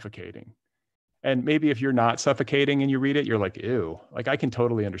suffocating. And maybe if you're not suffocating and you read it, you're like, ew. Like, I can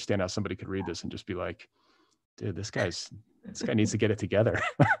totally understand how somebody could read this and just be like, dude, this guy needs to get it together.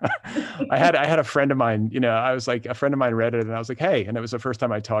 I had a friend of mine, I was like, a friend of mine read it and I was like, hey, and it was the first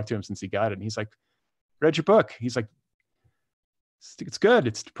time I talked to him since he got it. And he's like, read your book. He's like, it's good.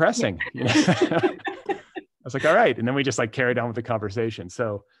 It's depressing. I was like, all right. And then we just like carried on with the conversation.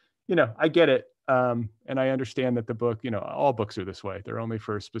 So, I get it. And I understand that the book, all books are this way. They're only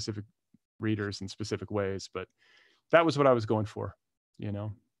for specific readers in specific ways, but that was what I was going for,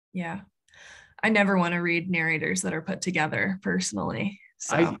 Yeah. I never want to read narrators that are put together personally.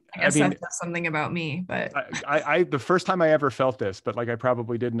 So I guess that says something about me, but I the first time I ever felt this, but like I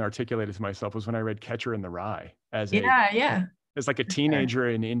probably didn't articulate it to myself, was when I read Catcher in the Rye as like a teenager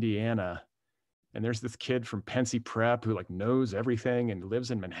in Indiana. And there's this kid from Pensy Prep who like knows everything and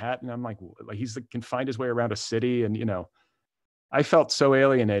lives in Manhattan. I'm like he's like, can find his way around a city. And, I felt so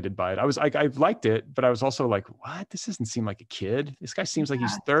alienated by it. I was like, I liked it, but I was also like, what? This doesn't seem like a kid. This guy seems like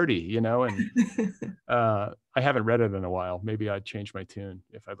he's 30, and I haven't read it in a while. Maybe I'd change my tune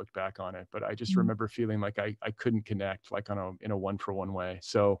if I looked back on it, but I just remember feeling like I couldn't connect like in a 1-for-1 way.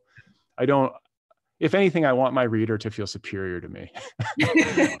 So if anything, I want my reader to feel superior to me.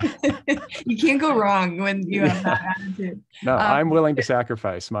 You can't go wrong when you have that attitude. No, I'm willing to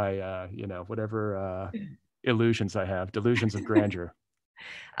sacrifice my, whatever illusions I have, delusions of grandeur.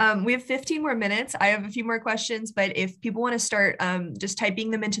 We have 15 more minutes. I have a few more questions, but if people want to start just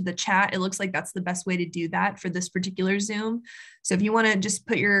typing them into the chat, it looks like that's the best way to do that for this particular Zoom. So if you want to just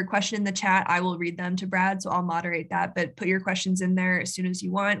put your question in the chat, I will read them to Brad. So I'll moderate that, but put your questions in there as soon as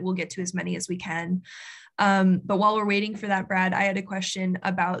you want. We'll get to as many as we can. But while we're waiting for that, Brad, I had a question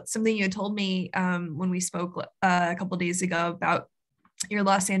about something you had told me when we spoke a couple of days ago about your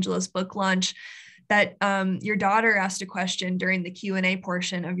Los Angeles book launch, that your daughter asked a question during the Q&A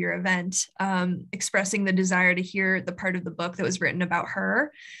portion of your event, expressing the desire to hear the part of the book that was written about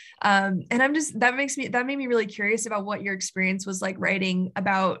her. And that made me really curious about what your experience was like writing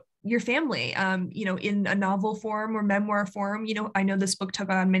about your family, in a novel form or memoir form. I know this book took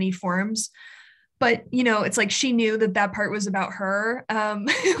on many forms, but it's like she knew that part was about her.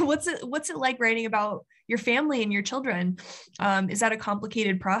 What's it like writing about your family and your children? Is that a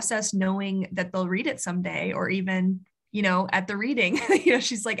complicated process, knowing that they'll read it someday, or even at the reading,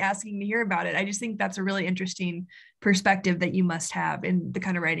 she's like asking to hear about it? I just think that's a really interesting perspective that you must have in the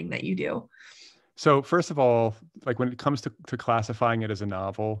kind of writing that you do. So first of all, like when it comes to classifying it as a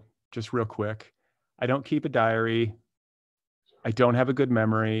novel, just real quick, I don't keep a diary. I don't have a good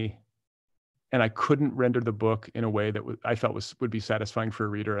memory. And I couldn't render the book in a way that I felt would be satisfying for a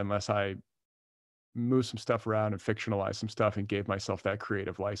reader unless I moved some stuff around and fictionalized some stuff and gave myself that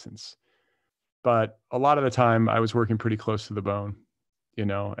creative license. But a lot of the time I was working pretty close to the bone,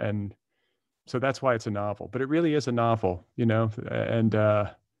 and so that's why it's a novel. But it really is a novel, and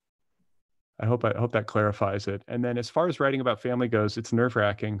I hope that clarifies it. And then as far as writing about family goes, it's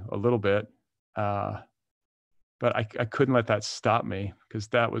nerve-wracking a little bit. But I couldn't let that stop me, because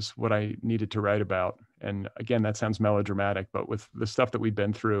that was what I needed to write about. And again, that sounds melodramatic, but with the stuff that we've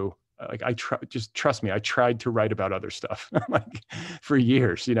been through, like just trust me, I tried to write about other stuff like for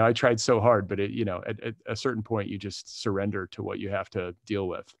years. I tried so hard, but it, at a certain point, you just surrender to what you have to deal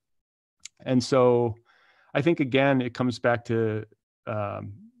with. And so I think, again, it comes back to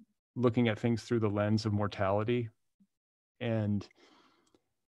looking at things through the lens of mortality. And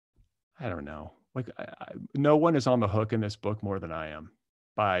I don't know. Like no one is on the hook in this book more than I am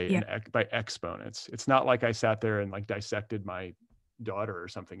by exponents. It's not like I sat there and like dissected my daughter or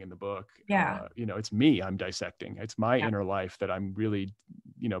something in the book. Yeah. It's me I'm dissecting. It's my inner life that I'm really,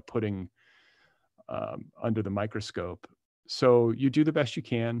 putting under the microscope. so you do the best you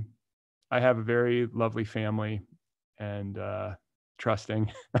can. I have a very lovely family and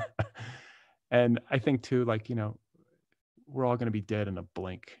trusting. And I think too, like, you know, we're all going to be dead in a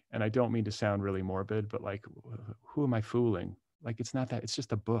blink. And I don't mean to sound really morbid, but like, who am I fooling? Like, it's not that, it's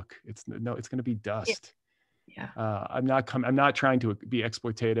just a book. It's going to be dust. Yeah. I'm not trying to be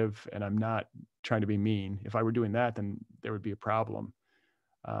exploitative, and I'm not trying to be mean. If I were doing that, then there would be a problem.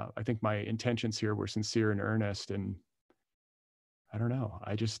 I think my intentions here were sincere and earnest, and I don't know.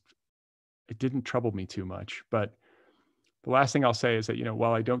 It didn't trouble me too much. But the last thing I'll say is that, you know,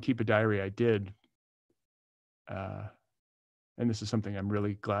 while I don't keep a diary, I did, and this is something I'm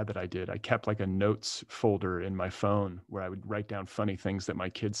really glad that I did. I kept like a notes folder in my phone where I would write down funny things that my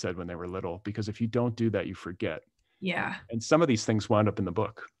kids said when they were little, because if you don't do that, you forget. Yeah. And some of these things wound up in the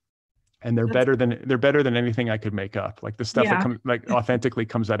book, and they're better than anything I could make up. Like the stuff that comes, like, authentically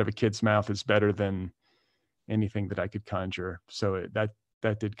comes out of a kid's mouth is better than anything that I could conjure. So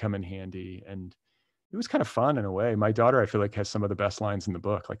that did come in handy, and it was kind of fun in a way. My daughter, I feel like, has some of the best lines in the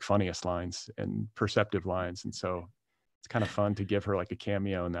book, like funniest lines and perceptive lines. And so it's kind of fun to give her like a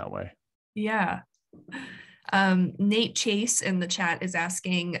cameo in that way. Yeah. Nate Chase in the chat is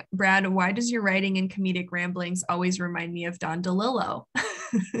asking, Brad, why does your writing and comedic ramblings always remind me of Don DeLillo?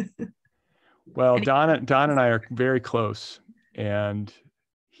 Well, Don and I are very close, and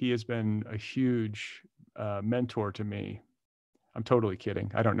he has been a huge mentor to me. I'm totally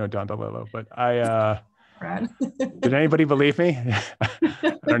kidding. I don't know Don DeLillo, but Brad. Did anybody believe me?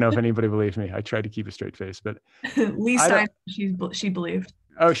 I don't know if anybody believed me. I tried to keep a straight face, but Lee Stein, she believed.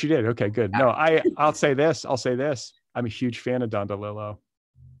 Oh, she did. Okay, good. No, I'll say this. I'm a huge fan of Don DeLillo,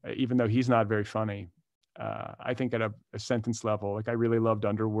 even though he's not very funny. I think at a sentence level, like, I really loved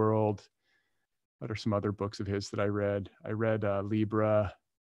Underworld. What are some other books of his that I read? I read Libra.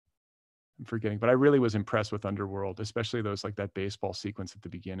 I'm forgetting, but I really was impressed with Underworld, especially those, like, that baseball sequence at the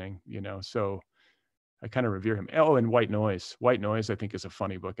beginning, you know, so I kind of revere him. Oh, and White Noise. White Noise, I think, is a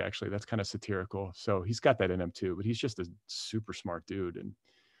funny book, actually. That's kind of satirical. So he's got that in him too, but he's just a super smart dude.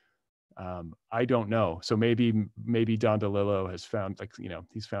 And I don't know. So maybe Don DeLillo has found, like, you know,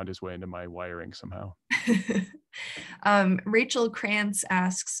 he's found his way into my wiring somehow. Rachel Krantz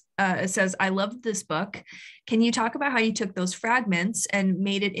asks, says, I loved this book. Can you talk about how you took those fragments and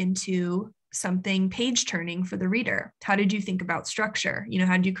made it into something page turning for the reader? How did you think about structure? You know,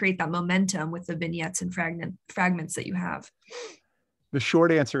 how did you create that momentum with the vignettes and fragments that you have? The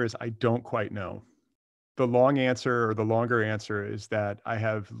short answer is I don't quite know. The long answer, or the longer answer, is that I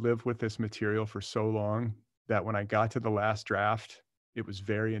have lived with this material for so long that when I got to the last draft, it was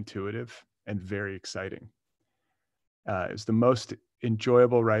very intuitive and very exciting. It was the most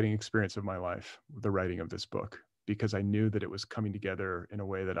enjoyable writing experience of my life, the writing of this book, because I knew that it was coming together in a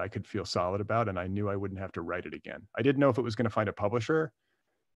way that I could feel solid about, and I knew I wouldn't have to write it again. I didn't know if it was going to find a publisher,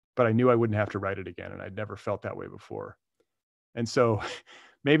 but I knew I wouldn't have to write it again, and I'd never felt that way before. And so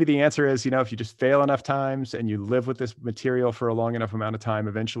maybe the answer is, you know, if you just fail enough times and you live with this material for a long enough amount of time,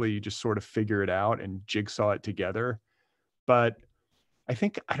 eventually you just sort of figure it out and jigsaw it together. But I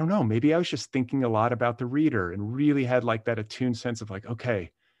think, I don't know, maybe I was just thinking a lot about the reader and really had like that attuned sense of like,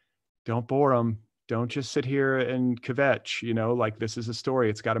 okay, don't bore them. Don't just sit here and kvetch, you know, like, this is a story,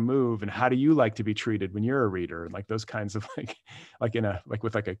 it's got to move. And how do you like to be treated when you're a reader? And like those kinds of like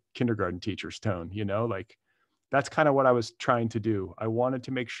with like a kindergarten teacher's tone, you know, like, that's kind of what I was trying to do. I wanted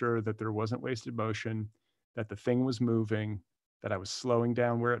to make sure that there wasn't wasted motion, that the thing was moving, that I was slowing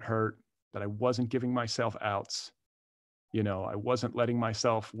down where it hurt, that I wasn't giving myself outs. You know, I wasn't letting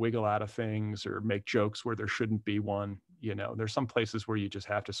myself wiggle out of things or make jokes where there shouldn't be one. You know, there's some places where you just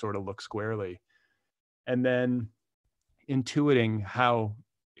have to sort of look squarely. And then intuiting how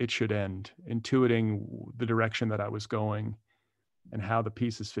it should end, intuiting the direction that I was going and how the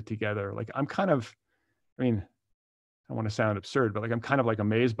pieces fit together. Like, I'm kind of, I mean, I don't want to sound absurd, but like, I'm kind of like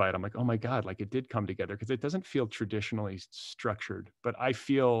amazed by it. I'm like, oh my God, like, it did come together, because it doesn't feel traditionally structured, but I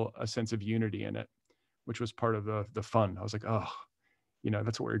feel a sense of unity in it, which was part of the fun. I was like, oh, you know,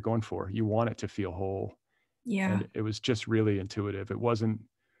 that's what you're going for. You want it to feel whole. Yeah. And it was just really intuitive. It wasn't,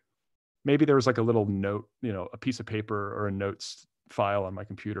 maybe there was like a little note, you know, a piece of paper or a notes file on my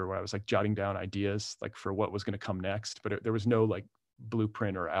computer where I was like jotting down ideas like for what was going to come next, but there was no like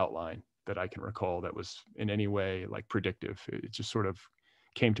blueprint or outline that I can recall that was in any way like predictive. It just sort of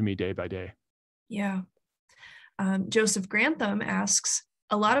came to me day by day. Yeah. Joseph Grantham asks,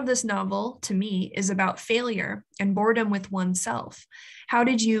 a lot of this novel to me is about failure and boredom with oneself. How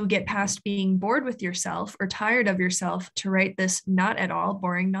did you get past being bored with yourself or tired of yourself to write this not at all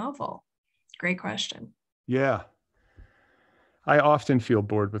boring novel? Great question. Yeah. I often feel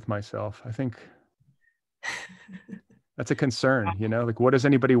bored with myself. I think That's a concern, you know, like what does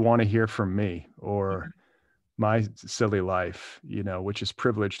anybody want to hear from me or my silly life, you know, which is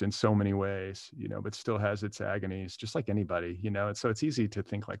privileged in so many ways, you know, but still has its agonies, just like anybody, you know. And so it's easy to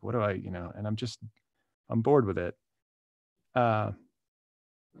think like, what do I, you know, and I'm bored with it. But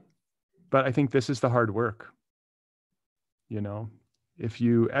I think this is the hard work, you know, if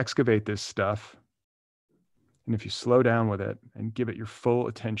you excavate this stuff and if you slow down with it and give it your full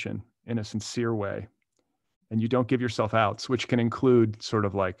attention in a sincere way, and you don't give yourself outs, which can include sort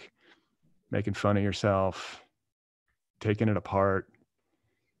of like making fun of yourself, taking it apart.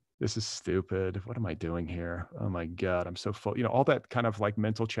 This is stupid. What am I doing here? Oh my God, I'm so full. You know, all that kind of like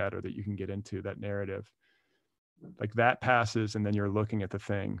mental chatter that you can get into, that narrative, like that passes, and then you're looking at the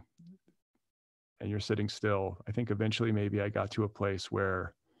thing and you're sitting still. I think eventually maybe I got to a place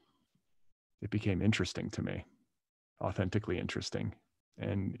where it became interesting to me, authentically interesting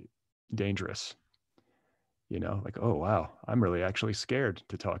and dangerous. You know, like, oh, wow, I'm really actually scared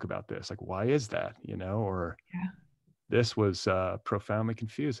to talk about this. Like, why is that? You know, or this was profoundly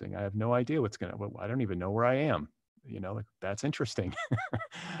confusing. I have no idea what's going to, I don't even know where I am. You know, like that's interesting.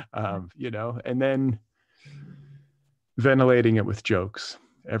 You know, and then ventilating it with jokes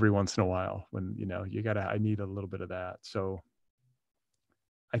every once in a while when, you know, I need a little bit of that. So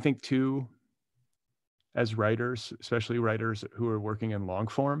I think too, as writers, especially writers who are working in long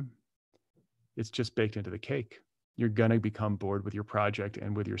form, it's just baked into the cake. You're going to become bored with your project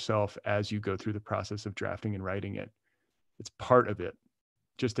and with yourself as you go through the process of drafting and writing it. It's part of it,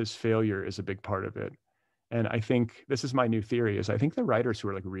 just as failure is a big part of it. And I think this is my new theory is I think the writers who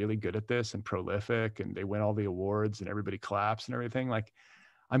are like really good at this and prolific and they win all the awards and everybody claps and everything, like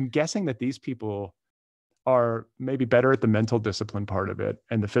I'm guessing that these people are maybe better at the mental discipline part of it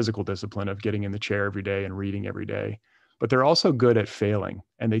and the physical discipline of getting in the chair every day and reading every day. But they're also good at failing,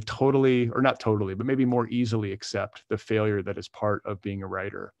 and they totally, or not totally, but maybe more easily accept the failure that is part of being a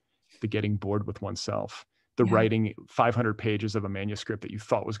writer, the getting bored with oneself, the writing 500 pages of a manuscript that you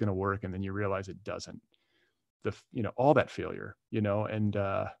thought was going to work, and then you realize it doesn't. You know, all that failure, you know, and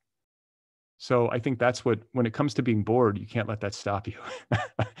so I think that's what, when it comes to being bored, you can't let that stop you.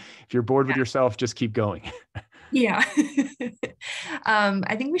 If you're bored with yourself, just keep going. Yeah.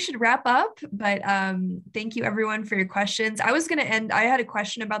 I think we should wrap up, but thank you everyone for your questions. I was going to end, I had a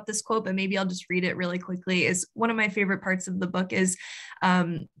question about this quote, but maybe I'll just read it really quickly. Is one of my favorite parts of the book is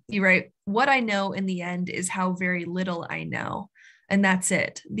you write, what I know in the end is how very little I know. And that's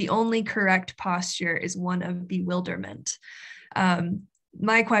it. The only correct posture is one of bewilderment.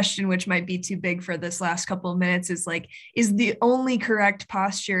 My question, which might be too big for this last couple of minutes, is like, is the only correct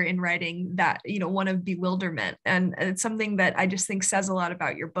posture in writing that, you know, one of bewilderment? And it's something that I just think says a lot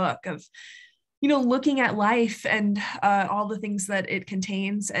about your book of, you know, looking at life and all the things that it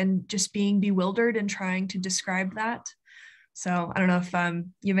contains and just being bewildered and trying to describe that. So I don't know if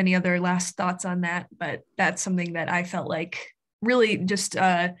you have any other last thoughts on that, but that's something that I felt like really just,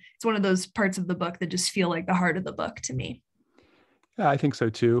 it's one of those parts of the book that just feel like the heart of the book to me. Yeah, I think so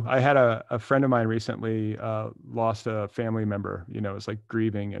too. I had a friend of mine recently lost a family member, you know, it was like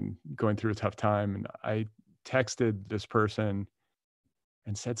grieving and going through a tough time. And I texted this person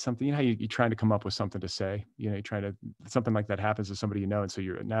and said something, you know, how you're trying to come up with something to say, you know, something like that happens to somebody, you know, and so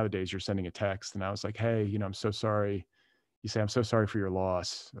nowadays you're sending a text. And I was like, hey, you know, I'm so sorry. You say, I'm so sorry for your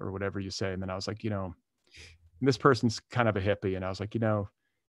loss or whatever you say. And then I was like, you know, this person's kind of a hippie. And I was like, you know,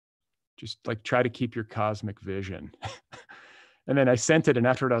 just like try to keep your cosmic vision. And then I sent it, and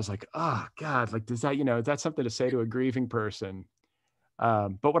afterward I was like, oh God, like, does that, you know, is that something to say to a grieving person?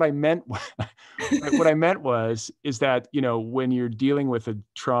 But what I meant, is that, you know, when you're dealing with a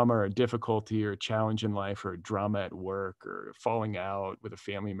trauma or a difficulty or a challenge in life or a drama at work or falling out with a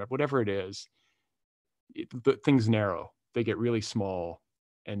family member, whatever it is, things narrow, they get really small,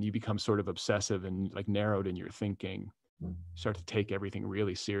 and you become sort of obsessive and like narrowed in your thinking, start to take everything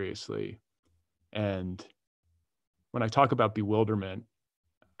really seriously. And when I talk about bewilderment,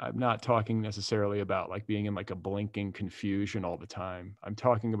 I'm not talking necessarily about like being in like a blinking confusion all the time. I'm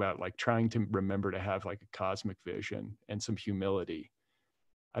talking about like trying to remember to have like a cosmic vision and some humility.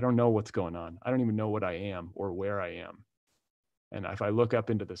 I don't know what's going on. I don't even know what I am or where I am. And if I look up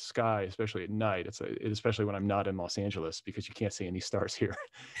into the sky, especially at night, especially when I'm not in Los Angeles, because you can't see any stars here.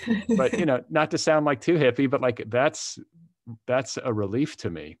 But, you know, not to sound like too hippie, but like that's a relief to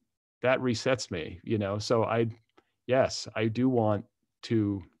me. That resets me, you know? So yes, I do want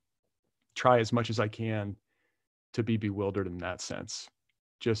to try as much as I can to be bewildered in that sense,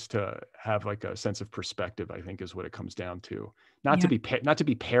 just to have like a sense of perspective, I think is what it comes down to. Not to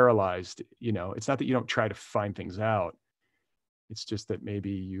be paralyzed, you know. It's not that you don't try to find things out. It's just that maybe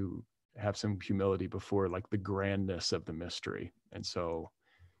you have some humility before like the grandness of the mystery. And so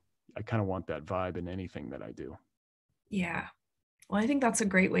I kind of want that vibe in anything that I do. Yeah. Well, I think that's a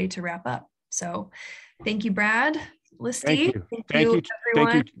great way to wrap up. So thank you, Brad. Listi. Thank you.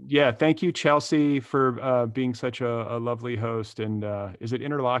 Everyone. Yeah. Thank you, Chelsea, for being such a lovely host. And is it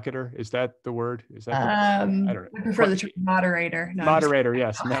interlocutor? Is that the word? Is that I don't know. I prefer the term moderator. No, moderator.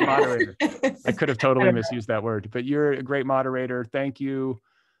 Yes. Moderator. I could have totally misused that word, but you're a great moderator. Thank you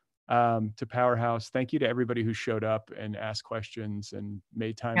to Powerhouse. Thank you to everybody who showed up and asked questions and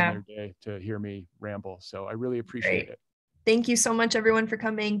made time in their day to hear me ramble. So I really appreciate it. Thank you so much, everyone, for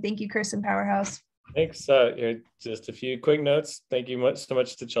coming. Thank you, Chris and Powerhouse. Thanks. Here, just a few quick notes. Thank you so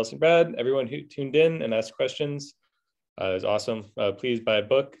much to Chelsea and Brad, everyone who tuned in and asked questions. It was awesome. Please buy a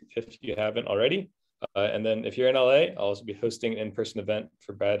book if you haven't already. And then if you're in LA, I'll also be hosting an in-person event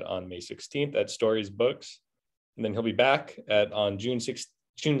for Brad on May 16th at Stories Books. And then he'll be back on June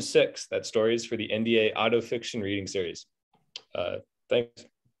 6th at Stories for the NDA Auto Fiction Reading Series. Thanks.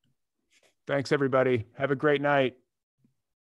 Thanks, everybody. Have a great night.